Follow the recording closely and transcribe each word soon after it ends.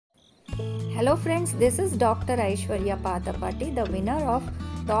Hello friends, this is Dr. Aishwarya Raju, the winner of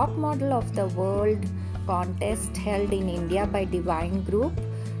Top Model of the World contest held in India by Divine Group.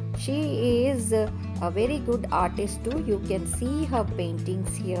 She is a very good artist too. You can see her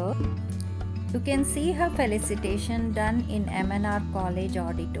paintings here. You can see her Felicitation done in MNR College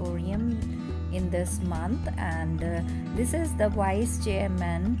Auditorium in this month, and this is the Vice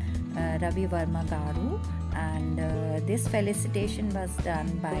Chairman Ravi Verma Garu, and this Felicitation was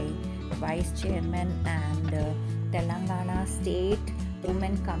done by Vice Chairman and Telangana State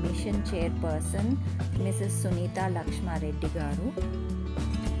Women Commission Chairperson Mrs. Sunita Lakshma Reddy Garu.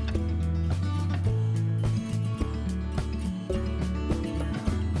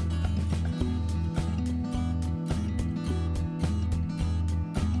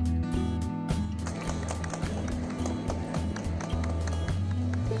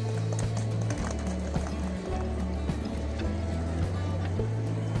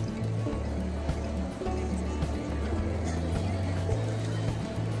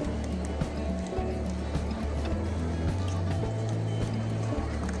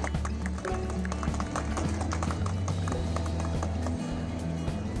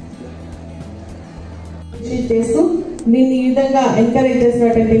 చేస్తూ దీన్ని ఈ విధంగా encourage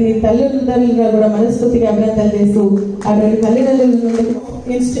చేసినటువంటి మీ తల్లిదండ్రులుగా కూడా మనస్ఫూర్తిగా అభినందనలు చేస్తూ అటువంటి తల్లిదండ్రుల నుండి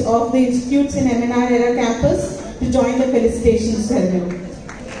of the institutes in MNR era campus to join the felicitation ceremony.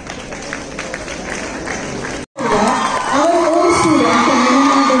 Our own student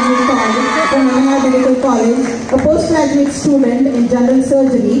from MNR Medical College, a postgraduate student in general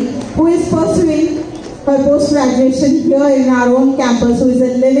surgery who is pursuing her post-graduation here in our own campus, who is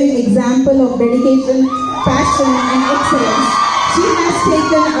a living example of dedication, passion and excellence. She has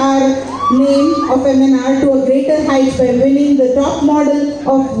taken our name of MNR to a greater height by winning the top model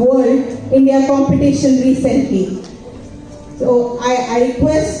of world India competition recently. So I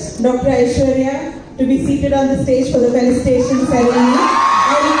request Dr. Aishwarya to be seated on the stage for the felicitation ceremony.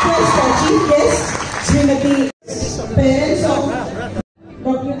 I request our chief guest, Srimati, parents of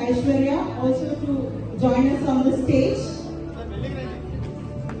Dr. Aishwarya, also to join us on the stage.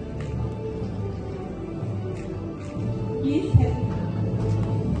 Please help.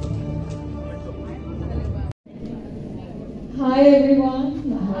 Hi everyone.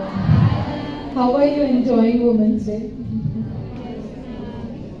 How are you enjoying Women's Day?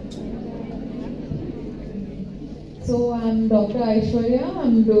 So I'm Dr. Aishwarya.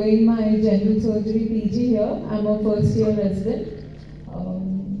 I'm doing my general surgery PG here. I'm a first year resident.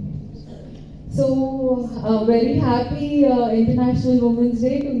 Very happy International Women's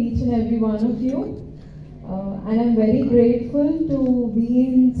Day to each and every one of you. And I'm very grateful to be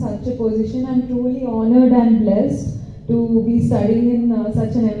in such a position. I'm truly honored and blessed to be studying in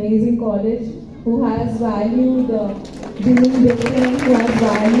such an amazing college who has valued being different, who has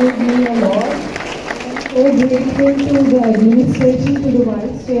valued me a lot. I'm so grateful to the administration, to the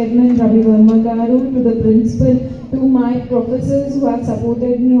Vice Chairman Ravi Verma Garu, to the Principal, to my professors who have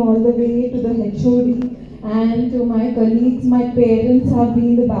supported me all the way, to the HOD and to my colleagues. My parents have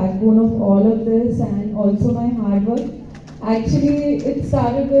been the backbone of all of this, and also my hard work. Actually, it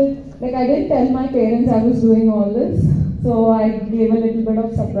started with, I didn't tell my parents I was doing all this, so I gave a little bit of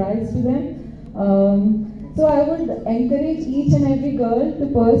surprise to them. So I would encourage each and every girl to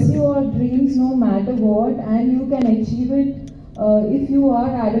pursue your dreams no matter what, and you can achieve it if you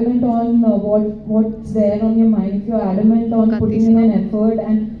are adamant on what's there on your mind, if you're adamant on putting in an effort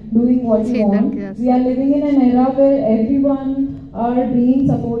and doing what you want. We are living in an era where everyone are being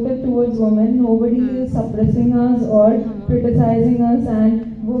supportive towards women. Nobody is suppressing us or criticizing us, and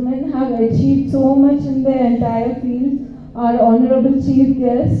women have achieved so much in their entire field. Our honorable chief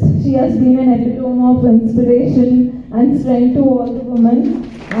guest, she has been an epitome of inspiration and strength to all the women,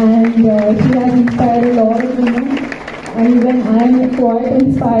 and she has inspired a lot of women. And even I am quite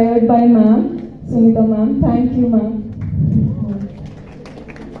inspired by ma'am, Sunita ma'am. Thank you ma'am.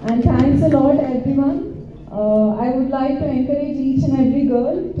 And thanks a lot everyone. I would like to encourage each and every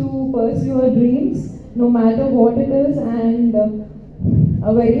girl to pursue her dreams no matter what it is, and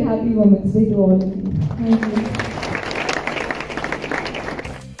a very happy Women's Day to all of you. Thank you.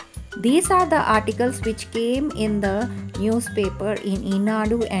 These are the articles which came in the newspaper in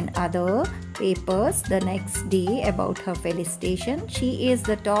Inadu and other papers the next day about her felicitation. She is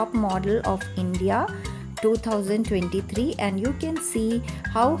the top model of India 2023, and you can see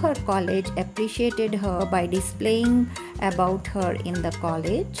how her college appreciated her by displaying about her in the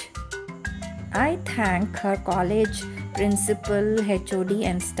college. I thank her college principal, HOD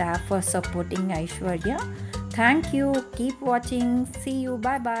and staff for supporting Aishwarya. Thank you. Keep watching. See you.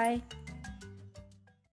 Bye bye.